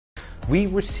we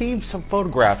received some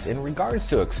photographs in regards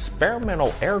to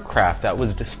experimental aircraft that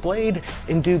was displayed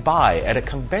in Dubai at a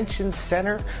convention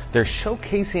center. They're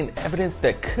showcasing evidence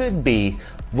that could be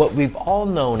what we've all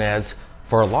known as,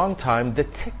 for a long time, the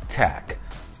Tic Tac.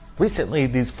 Recently,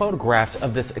 these photographs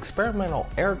of this experimental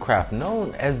aircraft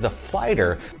known as the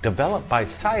Fighter, developed by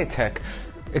Sciatec,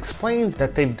 explains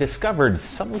that they've discovered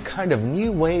some kind of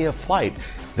new way of flight.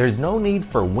 There's no need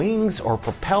for wings or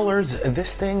propellers.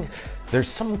 This thing, there's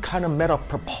some kind of meta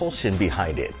propulsion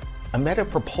behind it. A meta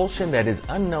propulsion that is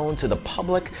unknown to the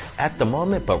public at the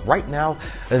moment, but right now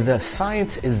the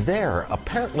science is there.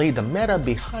 Apparently the meta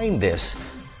behind this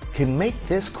can make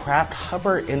this craft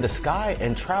hover in the sky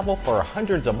and travel for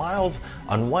hundreds of miles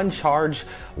on one charge.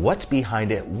 What's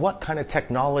behind it? What kind of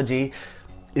technology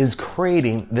is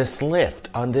creating this lift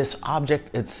on this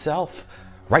object itself?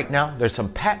 Right now, there's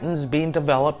some patents being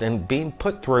developed and being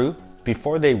put through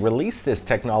before they release this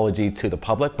technology to the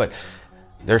public, but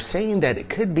they're saying that it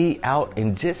could be out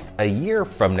in just a year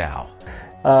from now.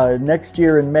 Next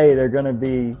year in May, they're going to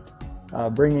be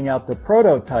bringing out the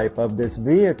prototype of this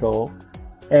vehicle,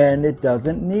 and it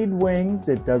doesn't need wings,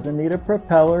 it doesn't need a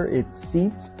propeller, it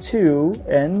seats two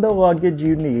and the luggage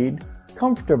you need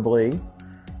comfortably,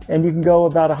 and you can go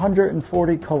about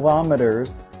 140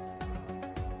 kilometers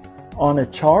on a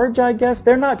charge, I guess.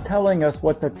 They're not telling us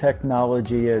what the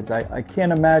technology is. I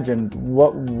can't imagine.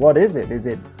 What is it? Is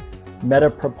it meta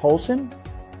propulsion?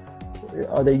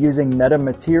 Are they using meta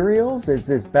materials? Is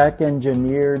this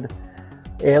back-engineered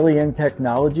alien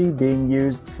technology being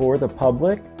used for the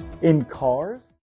public in cars?